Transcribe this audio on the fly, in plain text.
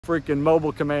freaking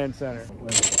mobile command center.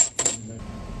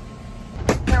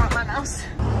 I want my mouse.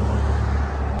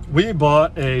 We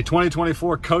bought a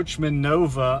 2024 Coachman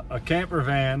Nova, a camper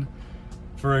van,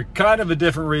 for a kind of a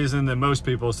different reason than most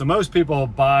people. So most people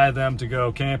buy them to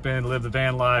go camping, live the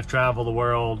van life, travel the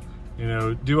world, you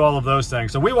know, do all of those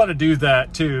things. So we want to do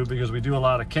that too because we do a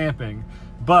lot of camping,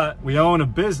 but we own a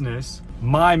business.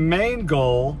 My main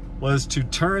goal was to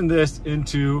turn this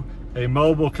into a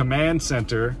mobile command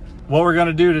center. What we're going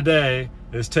to do today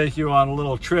is take you on a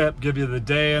little trip, give you the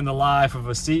day in the life of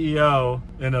a CEO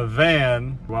in a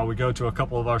van while we go to a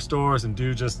couple of our stores and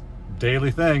do just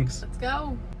daily things. Let's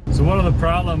go. So one of the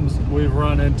problems we've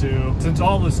run into, since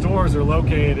all the stores are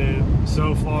located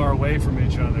so far away from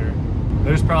each other,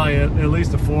 there's probably at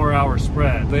least a 4-hour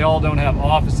spread. They all don't have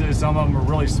offices, some of them are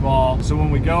really small. So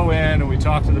when we go in and we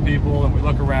talk to the people and we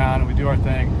look around and we do our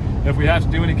thing, if we have to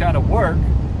do any kind of work,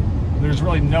 there's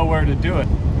really nowhere to do it.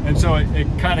 And so it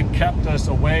kind of kept us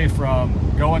away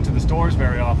from going to the stores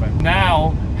very often.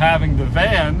 Now, having the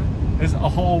van is a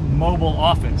whole mobile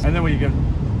office. And then we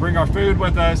can bring our food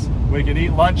with us, we can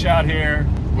eat lunch out here.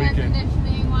 Air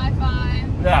conditioning, Wi-Fi.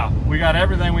 Yeah, we got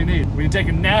everything we need. We can take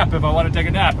a nap if I want to take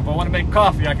a nap. If I want to make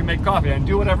coffee, I can make coffee. I can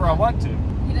do whatever I want to.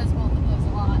 He does both of those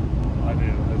a lot. I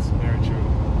do, that's very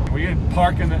true. We can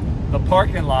park in the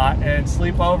parking lot and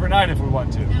sleep overnight if we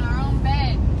want to. In our own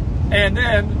bed. And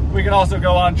then we can also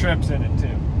go on trips in it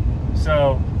too.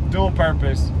 So dual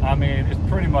purpose, I mean, it's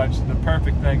pretty much the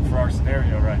perfect thing for our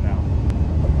scenario right now.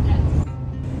 Yes.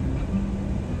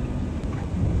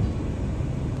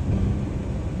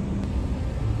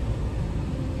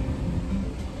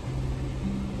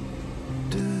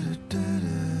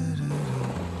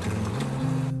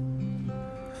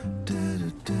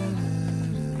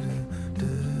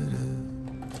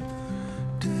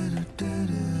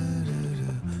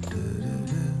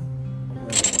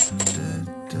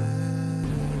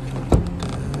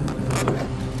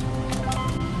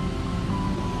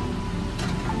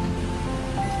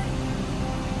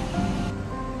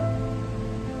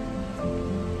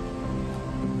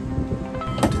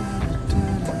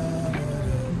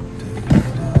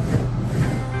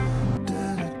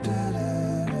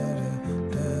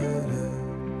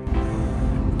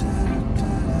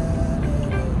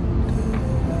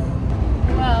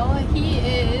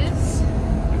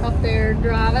 They're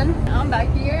driving. I'm back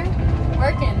here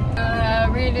working.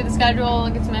 Redo the schedule,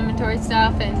 look at some inventory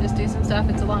stuff, and just do some stuff.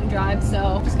 It's a long drive, so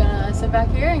I'm just gonna sit back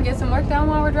here and get some work done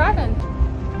while we're driving.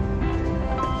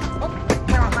 Oh,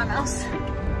 I want my mouse.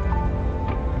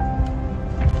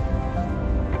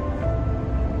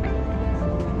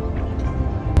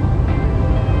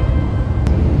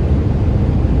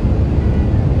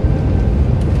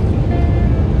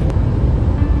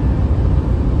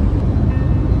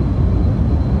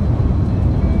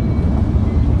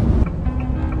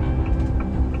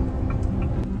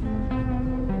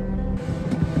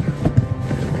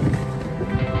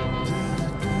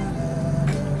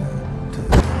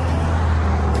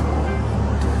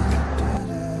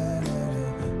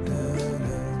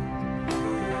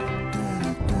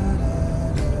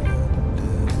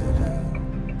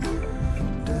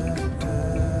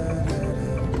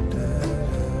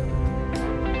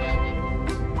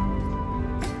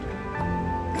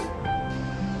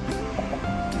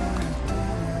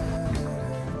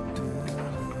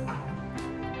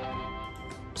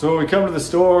 So when we come to the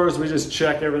stores, we just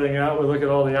check everything out. We look at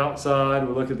all the outside,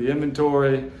 we look at the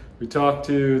inventory, we talk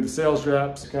to the sales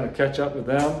reps, kind of catch up with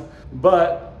them.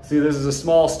 But see, this is a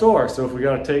small store, so if we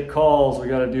gotta take calls, we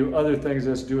gotta do other things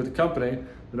that has to do with the company,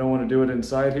 we don't wanna do it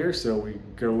inside here, so we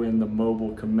go in the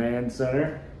mobile command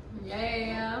center.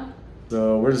 Yeah.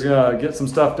 So we're just gonna get some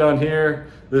stuff done here.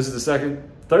 This is the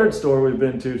third store we've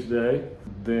been to today.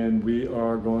 Then we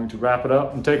are going to wrap it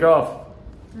up and take off.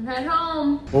 And head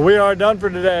home. Well, we are done for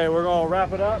today. We're gonna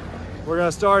wrap it up. We're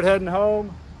gonna start heading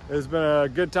home. It's been a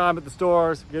good time at the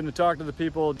stores, getting to talk to the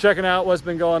people, checking out what's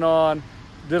been going on.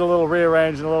 Did a little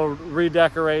rearranging, a little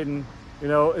redecorating. You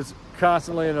know, it's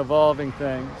constantly an evolving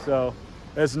thing. So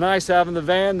it's nice having the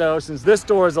van though, since this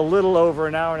store is a little over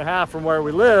an hour and a half from where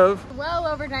we live. Well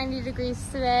over 90 degrees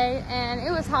today, and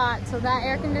it was hot, so that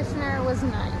air conditioner was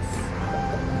nice.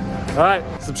 All right,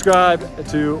 subscribe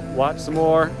to watch some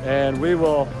more, and we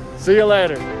will see you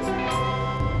later.